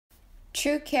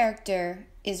True character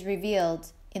is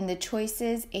revealed in the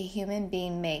choices a human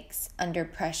being makes under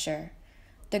pressure.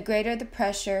 The greater the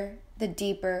pressure, the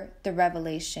deeper the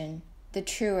revelation, the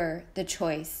truer the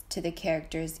choice to the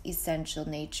character's essential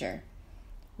nature.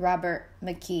 Robert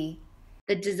McKee.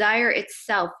 The desire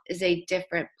itself is a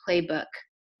different playbook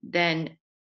than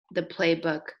the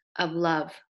playbook of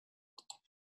love.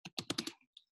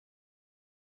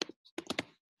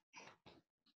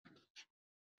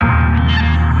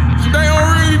 They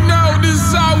already know this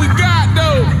is all we got,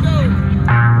 though.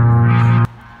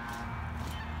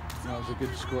 That was a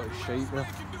good Scottish shape there.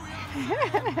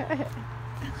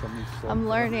 I'm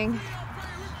learning.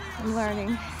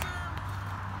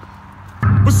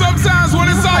 But sometimes when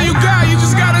it's all you got, you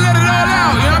just gotta let it all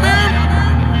out, you know what I mean?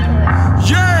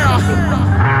 Yeah!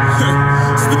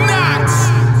 It's the Knots!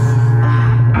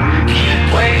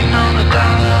 Keep waiting on the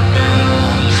dollar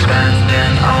bill,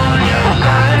 spending all your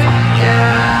life,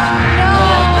 yeah.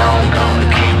 No,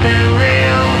 keep it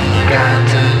real, got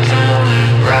to do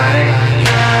it right,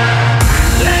 yeah.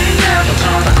 They never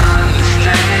gonna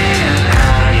understand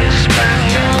how you spend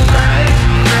your life,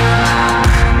 yeah.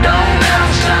 Don't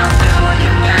ever stop doing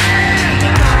your thing,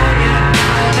 how you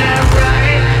doing it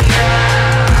right, yeah.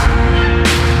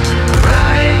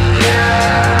 Right, yeah.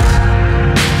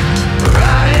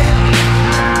 Right,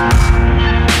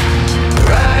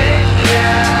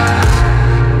 yeah.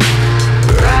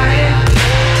 Right.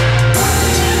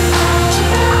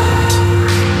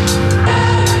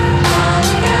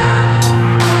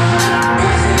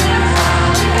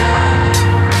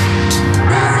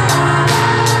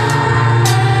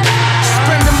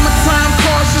 Spending my time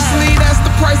cautiously, that's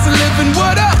the price of living.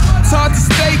 What up? It's hard to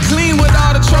stay clean with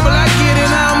all the trouble I get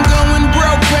in. I'm going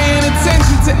broke, paying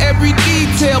attention to every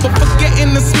detail, but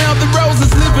forgetting to smell the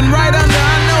roses living right under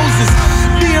our noses.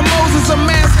 Dear Moses, I'm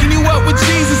asking you, what would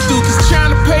Jesus do? Cause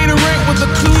trying to pay the rent with a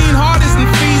clean heart isn't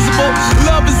feasible.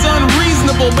 Love is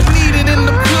unreasonable, but needed in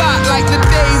the plot, like the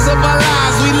days of our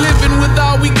lives. We living with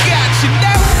all we got, you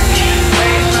know? Keep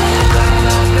waiting on the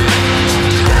dollar bill,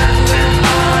 spending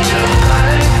all your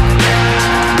life,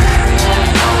 yeah.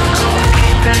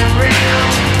 Keep it real,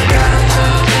 got to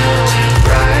do it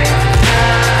right,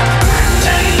 yeah.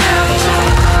 They never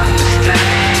gonna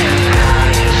understand how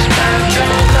you spend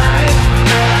your life,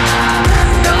 yeah.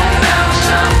 Don't ever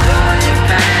stop doing your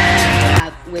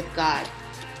thing. With God.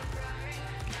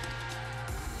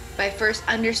 By first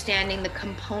understanding the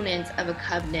components of a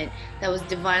covenant that was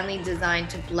divinely designed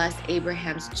to bless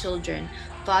Abraham's children,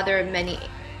 father of many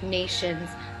nations,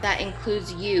 that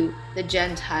includes you, the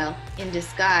Gentile, in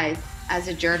disguise as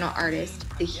a journal artist,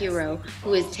 the hero,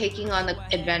 who is taking on the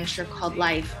adventure called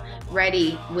life,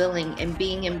 ready, willing, and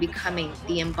being and becoming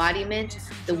the embodiment,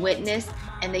 the witness,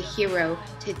 and the hero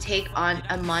to take on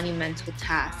a monumental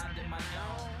task.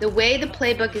 The way the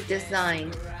playbook is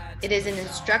designed, it is an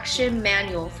instruction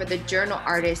manual for the journal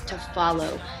artist to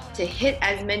follow, to hit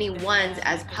as many ones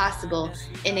as possible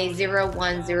in a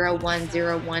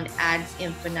 010101 ad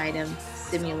infinitum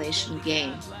simulation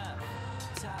game.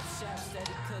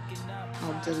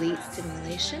 I'll delete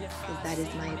simulation because that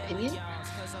is my opinion.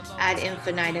 Ad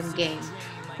infinitum game.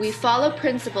 We follow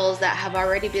principles that have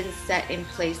already been set in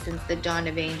place since the dawn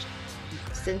of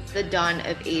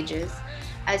ages.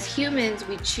 As humans,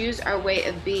 we choose our way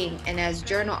of being, and as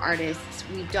journal artists,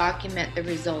 we document the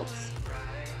results.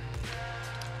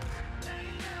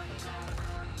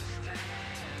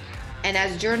 And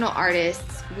as journal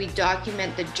artists, we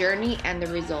document the journey and the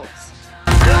results.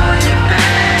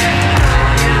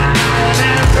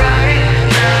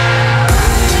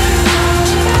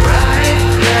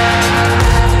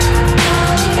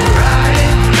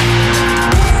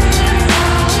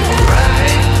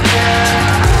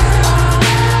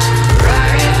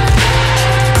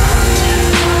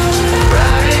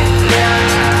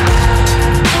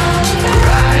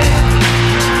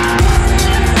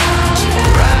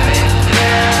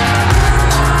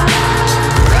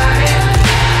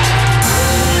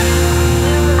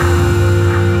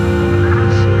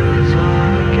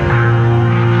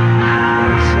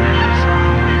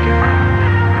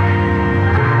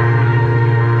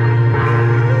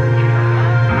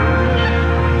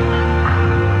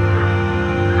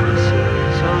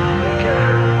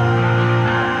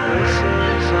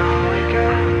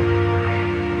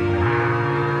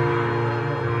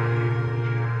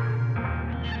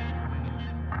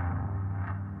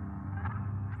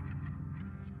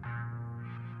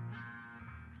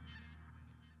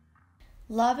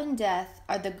 Love and death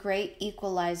are the great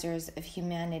equalizers of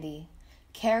humanity.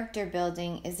 Character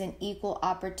building is an equal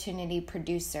opportunity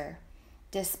producer.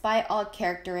 Despite all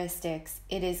characteristics,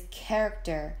 it is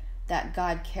character that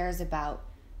God cares about.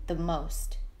 the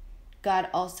most. God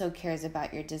also cares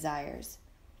about your desires.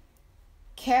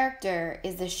 Character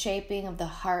is the shaping of the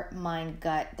heart, mind,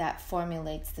 gut that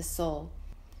formulates the soul.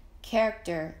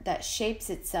 Character that shapes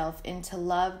itself into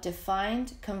love,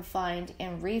 defined, confined,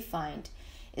 and refined,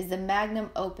 is the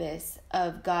magnum opus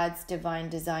of God's divine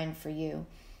design for you.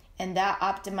 And that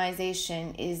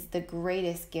optimization is the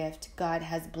greatest gift God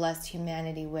has blessed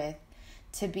humanity with,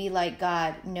 to be like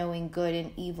God, knowing good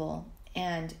and evil,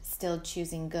 and still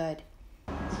choosing good.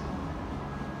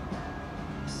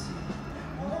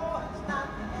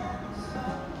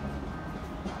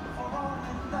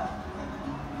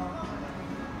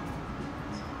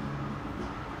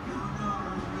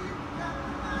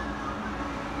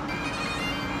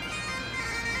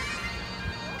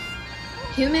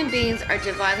 Human beings are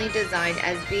divinely designed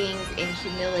as beings in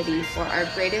humility, for our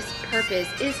greatest purpose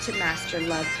is to master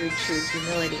love through true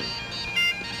humility.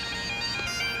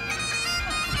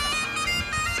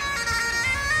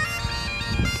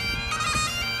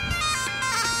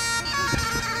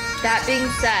 That being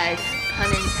said,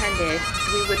 pun intended,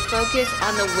 we would focus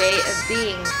on the way of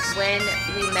being when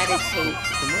we meditate.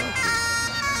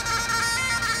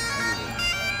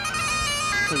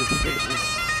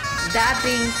 That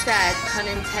being said, pun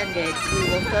intended, we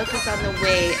will focus on the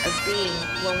way of being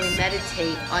when we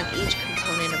meditate on each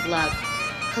component of love.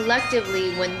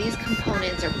 Collectively, when these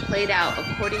components are played out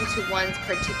according to one's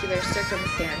particular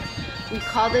circumstance, we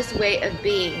call this way of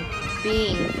being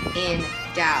in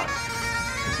Tao.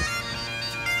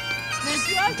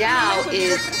 Tao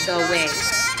is the way.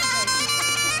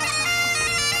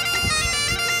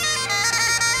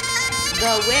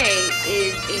 The way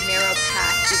is a narrow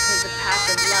path because the path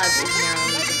of love is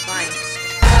narrowly defined.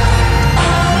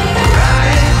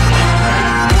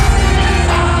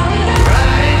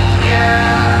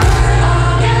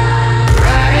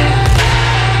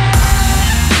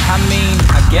 I mean,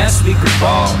 I guess we could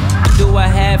ball. Do I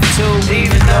have to,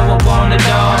 even though I want it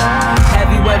all?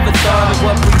 Have you ever thought of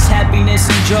what brings happiness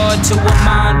and joy to a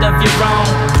mind of your own?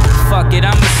 Fuck it,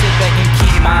 I'ma sit back and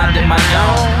keep minding my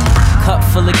own. Cup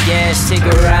full of gas, take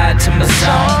a ride to my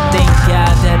zone. Thank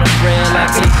God that I'm real, I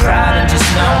take pride in just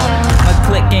knowing my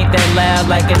click ain't that loud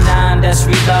like a 9 that's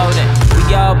reloading.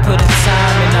 We all put in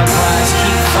time and our lives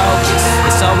keep focused.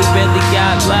 It's all we really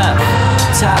got left.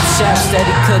 Top chef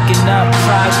steady cooking up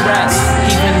progress.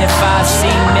 Even if I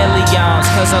see millions,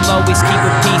 cause I'll always keep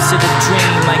a piece of the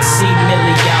dream like C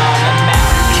million. I'm out.